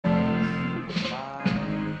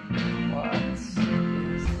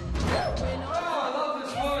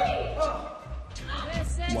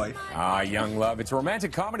Ah, Young Love. It's a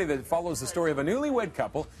romantic comedy that follows the story of a newlywed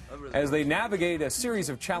couple as they navigate a series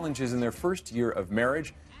of challenges in their first year of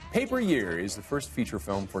marriage. Paper Year is the first feature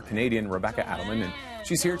film for Canadian Rebecca Adelman, and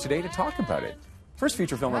she's here today to talk about it. First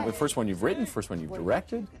feature film, the first one you've written, first one you've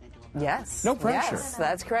directed? Yes. No pressure. Yes,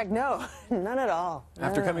 that's correct. No, none at all.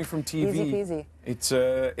 After coming from TV, easy peasy.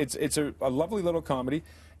 It's a lovely little comedy.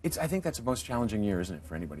 I think that's the most challenging year, isn't it,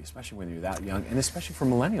 for anybody, especially when you're that young, and especially for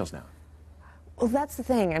millennials now. Well, that's the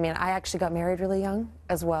thing. I mean, I actually got married really young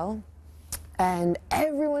as well, and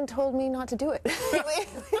everyone told me not to do it.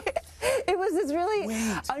 It was this really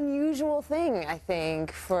unusual thing, I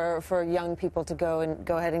think, for young people to go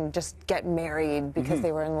ahead and just get married because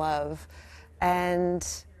they were in love, and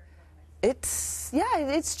it's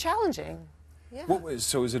challenging. Yeah.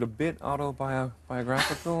 So is it a bit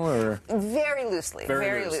autobiographical, or? Very loosely.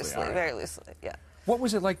 Very right. loosely, yeah. What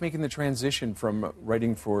was it like making the transition from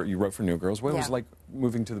writing you wrote for New Girls, what was it like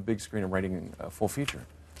moving to the big screen and writing a full feature?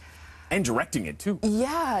 And directing it, too.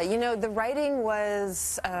 Yeah, you know, the writing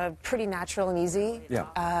was pretty natural and easy. Yeah.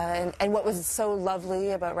 And what was so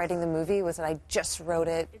lovely about writing the movie was that I just wrote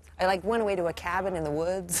it. I went away to a cabin in the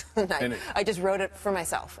woods, and I just wrote it for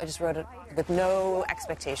myself. I just wrote it with no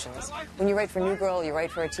expectations. When you write for New Girl, you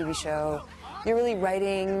write for a TV show, you're really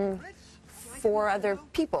writing for other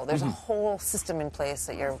people. There's a whole system in place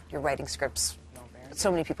that you're writing scripts.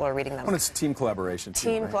 So many people are reading them. Well, it's team collaboration,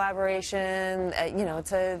 too, Team right? collaboration. You know,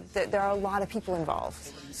 there are a lot of people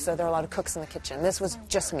involved. So there are a lot of cooks in the kitchen. This was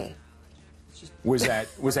just me. Was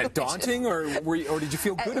that daunting, or did you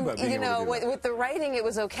feel good about being able to do that? With the writing, it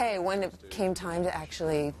was okay. When it came time to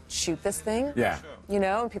actually shoot this thing, you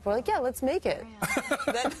know, and people were like, "Yeah, let's make it."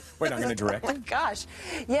 Wait, I'm going to direct? Oh my gosh,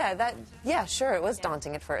 yeah, sure. It was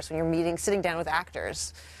daunting at first when you're sitting down with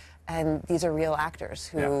actors, and these are real actors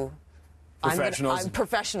who. Professionals. I'm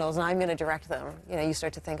professionals, and I'm going to direct them. You know, you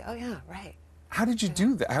start to think, oh yeah, right. How did you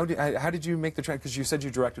do that? How did you make the transition? Because you said you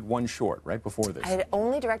directed one short, right, before this. I had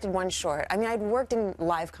only directed one short. I mean, I'd worked in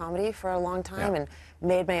live comedy for a long time and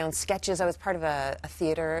made my own sketches. I was part of a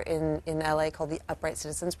theater in LA called the Upright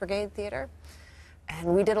Citizens Brigade Theater.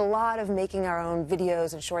 And we did a lot of making our own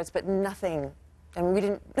videos and shorts, but nothing. I mean, we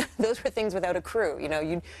didn't, those were things without a crew. You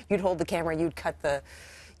know, you'd hold the camera, you'd cut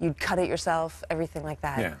it yourself, everything like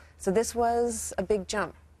that. Yeah. So this was a big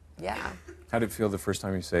jump. Yeah. How did it feel the first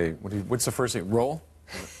time you say, what's the first thing? Roll?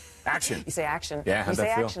 Action. You say action. Yeah, how'd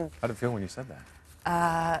that feel? Action. How'd it feel when you said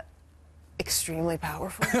that? Extremely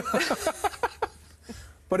powerful.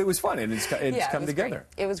 But it was fun, and it's come together.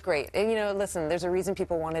 It was great. And, you know, listen, there's a reason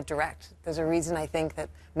people want to direct. There's a reason I think that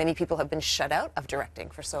many people have been shut out of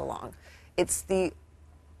directing for so long. It's the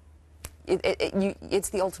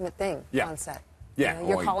ultimate thing on set. Yeah. You know,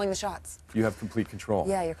 you're calling the shots. You have complete control.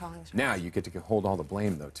 Yeah, you're calling the shots. Now you get to hold all the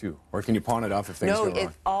blame, though, too. Or can you pawn it off if things go wrong?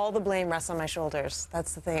 No, all the blame rests on my shoulders.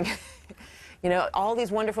 That's the thing. You know, all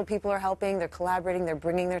these wonderful people are helping. They're collaborating. They're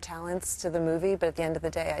bringing their talents to the movie. But at the end of the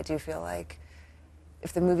day, I do feel like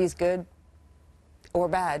if the movie's good or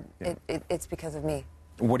bad, it's because of me.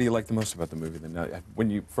 What do you like the most about the movie, then?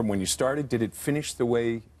 From when you started, did it finish the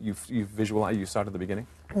way you visualized, you saw it at the beginning?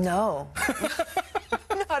 No.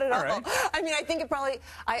 Not at all. Right. I mean, I think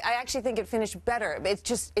I actually think it finished better.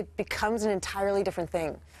 It becomes an entirely different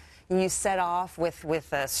thing. You set off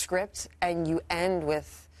with a script, and you end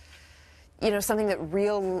with, you know, something that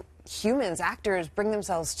real humans, actors, bring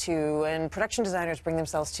themselves to, and production designers bring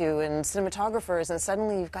themselves to, and cinematographers, and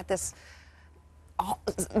suddenly you've got this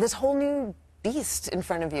whole new beast in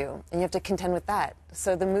front of you, and you have to contend with that.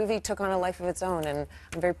 So the movie took on a life of its own, and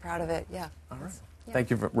I'm very proud of it. Yeah. All right. Yeah.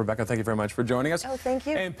 Thank you, Rebecca. Thank you very much for joining us. Oh, thank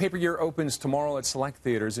you. And Paper Year opens tomorrow at select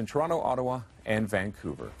theaters in Toronto, Ottawa, and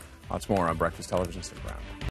Vancouver. Lots more on Breakfast Television. Stick around.